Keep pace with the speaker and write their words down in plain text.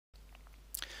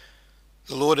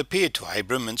the Lord appeared to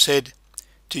Abram and said,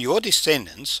 "To your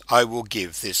descendants I will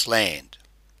give this land."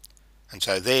 And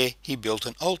so there he built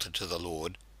an altar to the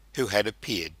Lord who had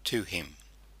appeared to him.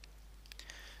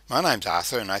 My name's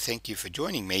Arthur, and I thank you for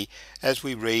joining me as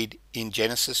we read in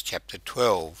Genesis chapter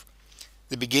 12,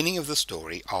 the beginning of the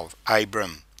story of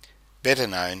Abram, better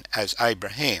known as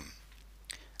Abraham.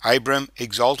 Abram,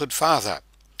 exalted father.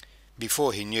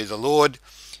 Before he knew the Lord,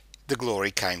 the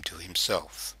glory came to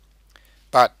himself.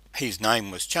 But his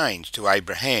name was changed to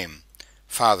Abraham,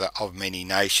 father of many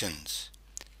nations,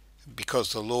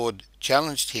 because the Lord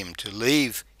challenged him to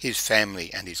leave his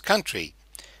family and his country,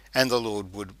 and the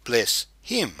Lord would bless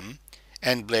him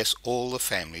and bless all the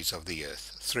families of the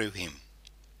earth through him.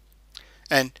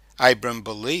 And Abram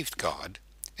believed God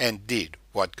and did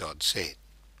what God said.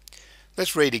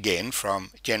 Let's read again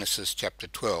from Genesis chapter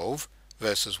 12,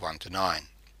 verses 1 to 9.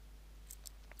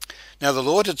 Now the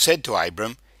Lord had said to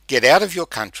Abram, "Get out of your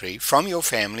country, from your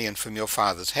family and from your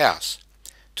father's house,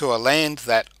 to a land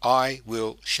that I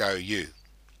will show you.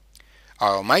 I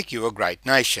will make you a great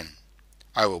nation.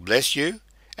 I will bless you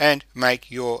and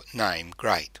make your name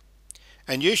great,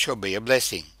 and you shall be a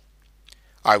blessing.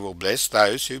 I will bless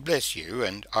those who bless you,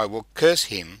 and I will curse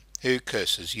him who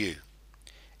curses you.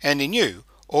 And in you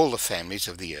all the families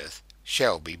of the earth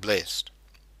shall be blessed."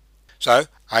 So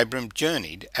Abram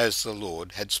journeyed as the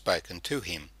Lord had spoken to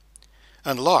him,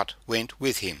 and Lot went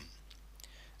with him.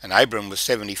 And Abram was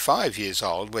 75 years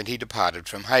old when he departed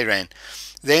from Haran.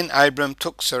 Then Abram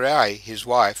took Sarai his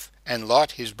wife, and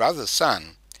Lot his brother's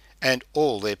son, and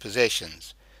all their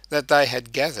possessions that they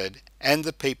had gathered, and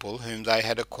the people whom they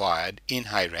had acquired in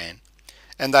Haran,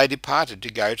 and they departed to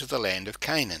go to the land of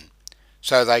Canaan.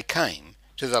 So they came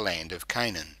to the land of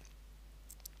Canaan.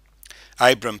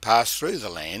 Abram passed through the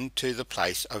land to the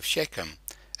place of Shechem,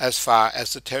 as far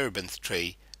as the terebinth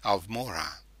tree of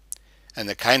Moreh, and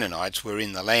the Canaanites were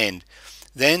in the land.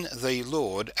 Then the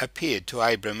Lord appeared to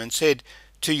Abram and said,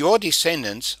 "To your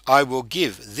descendants I will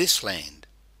give this land."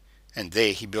 And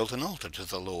there he built an altar to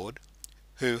the Lord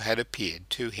who had appeared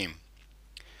to him.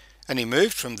 And he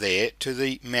moved from there to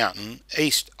the mountain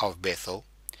east of Bethel,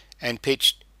 and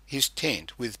pitched his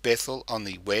tent with Bethel on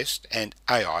the west and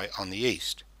Ai on the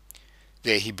east.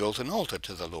 There he built an altar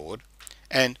to the Lord,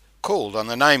 and called on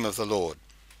the name of the Lord.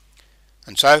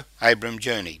 And so Abram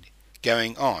journeyed,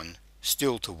 going on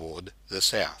still toward the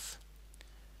south.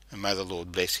 And may the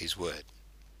Lord bless his word.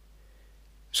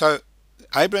 So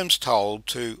Abram's told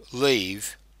to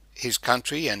leave his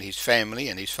country and his family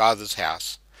and his father's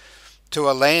house to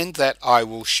a land that I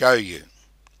will show you.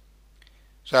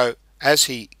 So as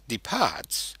he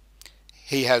departs,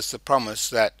 he has the promise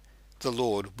that the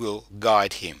Lord will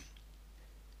guide him,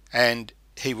 and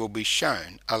he will be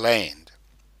shown a land.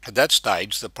 At that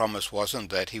stage the promise wasn't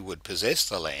that he would possess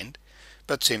the land,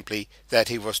 but simply that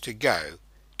he was to go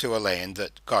to a land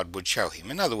that God would show him.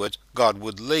 In other words, God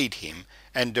would lead him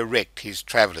and direct his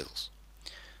travels.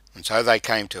 And so they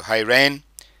came to Haran,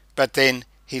 but then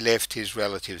he left his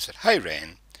relatives at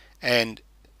Haran, and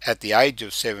at the age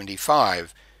of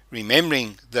 75,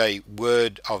 remembering the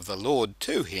word of the Lord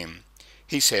to him,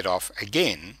 he set off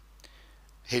again,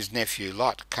 his nephew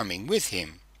Lot coming with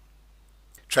him,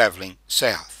 travelling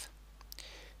south.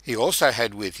 He also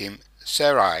had with him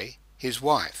Sarai, his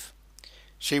wife.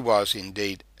 She was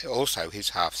indeed also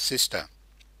his half-sister.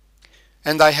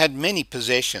 And they had many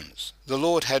possessions. The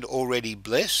Lord had already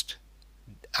blessed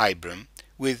Abram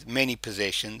with many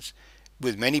possessions,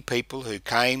 with many people who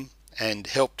came and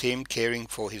helped him caring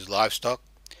for his livestock.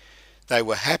 They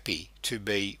were happy to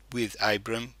be with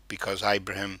Abram because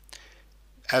Abraham,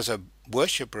 as a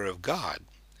worshipper of God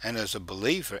and as a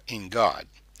believer in God,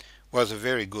 was a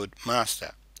very good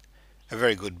master, a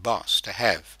very good boss to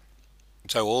have.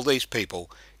 So all these people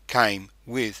came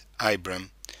with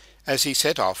Abram as he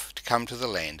set off to come to the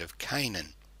land of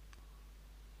Canaan.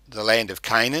 The land of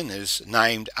Canaan is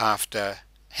named after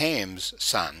Ham's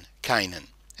son, Canaan,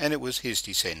 and it was his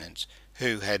descendants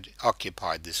who had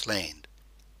occupied this land.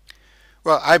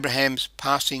 Well, Abraham's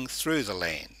passing through the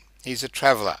land. He's a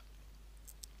traveller.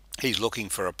 He's looking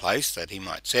for a place that he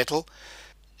might settle,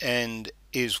 and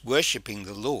is worshipping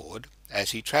the Lord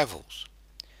as he travels.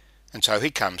 And so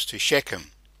he comes to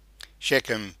Shechem.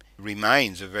 Shechem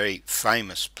remains a very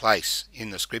famous place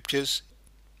in the scriptures.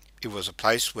 It was a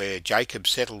place where Jacob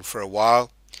settled for a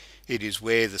while. It is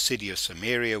where the city of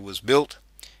Samaria was built.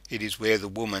 It is where the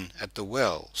woman at the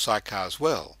well, Sychar's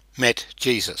well, met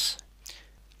Jesus.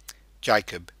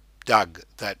 Jacob dug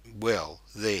that well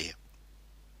there.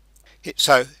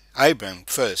 So Abram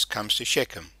first comes to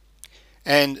Shechem,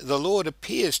 and the Lord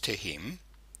appears to him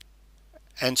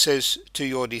and says, "To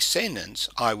your descendants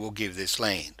I will give this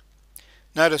land."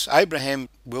 Notice Abraham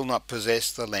will not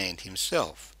possess the land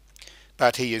himself,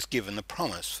 but he is given a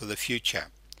promise for the future.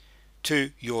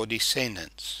 To your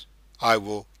descendants I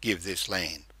will give this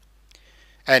land.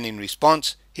 And in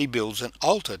response he builds an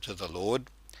altar to the Lord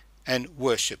and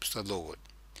worships the Lord.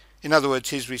 In other words,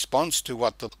 his response to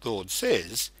what the Lord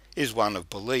says is one of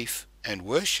belief and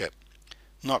worship,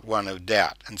 not one of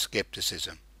doubt and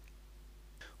skepticism.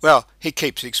 Well, he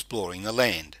keeps exploring the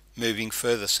land, moving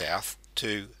further south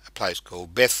to a place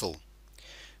called Bethel.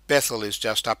 Bethel is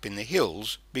just up in the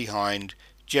hills behind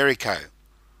Jericho.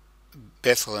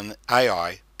 Bethel and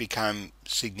Ai become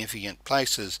significant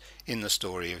places in the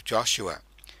story of Joshua.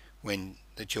 When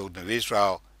the children of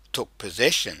Israel took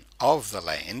possession of the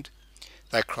land,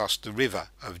 they crossed the river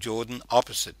of Jordan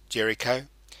opposite Jericho.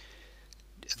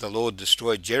 The Lord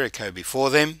destroyed Jericho before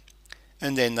them,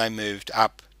 and then they moved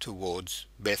up towards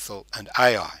Bethel and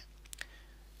Ai.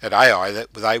 At Ai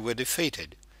they were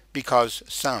defeated because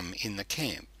some in the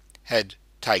camp had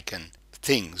taken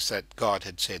things that God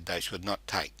had said they should not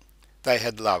take. They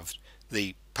had loved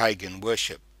the pagan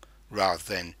worship rather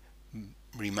than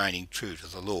remaining true to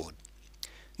the Lord.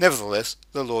 Nevertheless,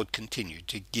 the Lord continued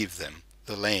to give them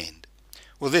the land.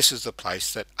 Well, this is the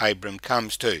place that Abram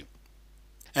comes to.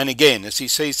 And again, as he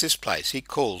sees this place, he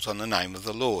calls on the name of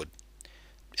the Lord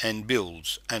and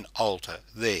builds an altar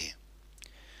there.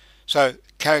 So,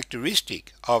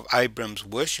 characteristic of Abram's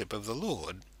worship of the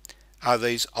Lord are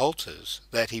these altars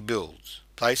that he builds,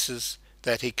 places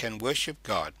that he can worship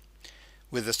God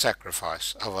with the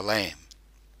sacrifice of a lamb.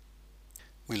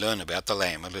 We learn about the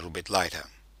lamb a little bit later.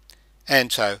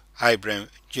 And so Abram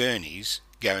journeys,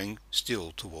 going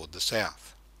still toward the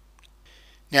south.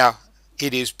 Now,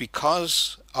 it is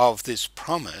because of this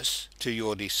promise, to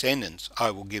your descendants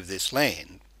I will give this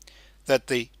land, that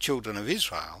the children of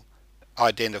Israel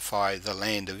identify the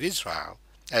land of Israel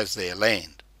as their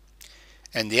land.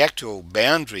 And the actual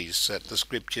boundaries that the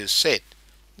scriptures set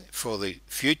for the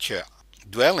future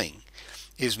dwelling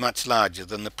is much larger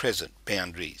than the present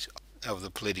boundaries of the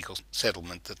political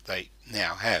settlement that they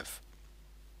now have.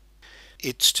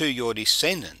 It's to your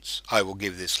descendants I will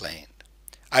give this land.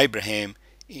 Abraham,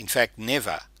 in fact,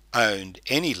 never owned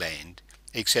any land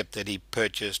except that he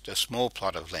purchased a small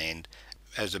plot of land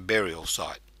as a burial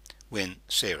site when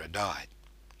Sarah died.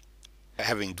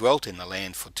 Having dwelt in the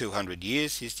land for 200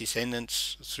 years, his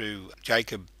descendants through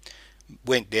Jacob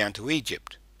went down to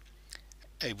Egypt.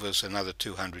 It was another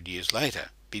 200 years later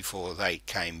before they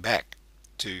came back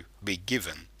to be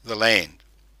given the land.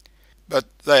 But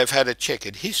they have had a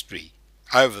checkered history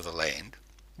over the land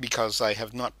because they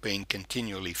have not been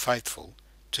continually faithful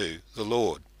to the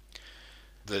Lord.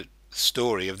 The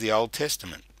story of the Old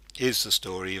Testament is the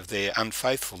story of their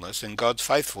unfaithfulness and God's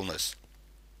faithfulness.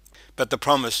 But the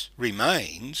promise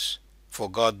remains, for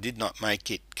God did not make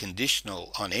it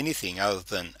conditional on anything other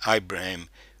than Abraham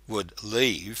would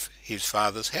leave his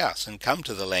father's house and come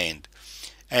to the land.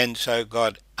 And so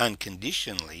God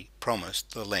unconditionally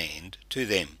promised the land to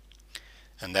them.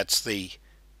 And that's the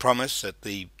promise that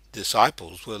the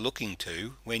disciples were looking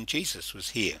to when Jesus was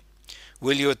here.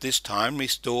 Will you at this time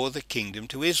restore the kingdom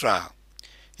to Israel?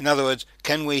 In other words,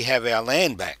 can we have our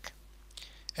land back?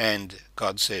 And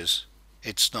God says,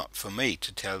 it's not for me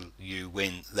to tell you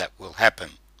when that will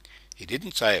happen. He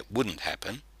didn't say it wouldn't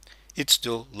happen. It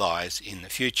still lies in the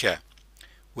future.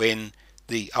 When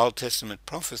the Old Testament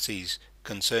prophecies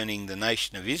concerning the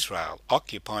nation of Israel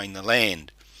occupying the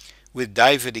land, with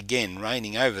David again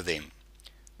reigning over them,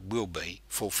 will be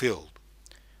fulfilled.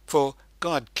 For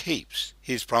God keeps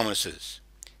his promises.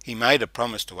 He made a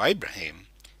promise to Abraham.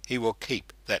 He will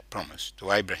keep that promise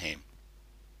to Abraham.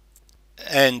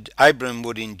 And Abram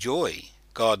would enjoy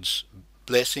God's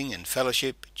blessing and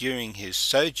fellowship during his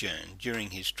sojourn, during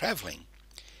his travelling,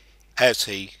 as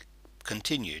he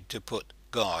continued to put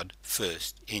God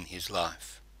first in his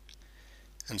life.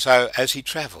 And so as he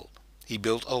travelled, he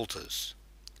built altars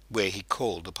where he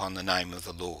called upon the name of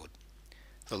the Lord.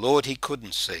 The Lord he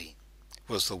couldn't see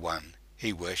was the one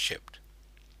he worshipped.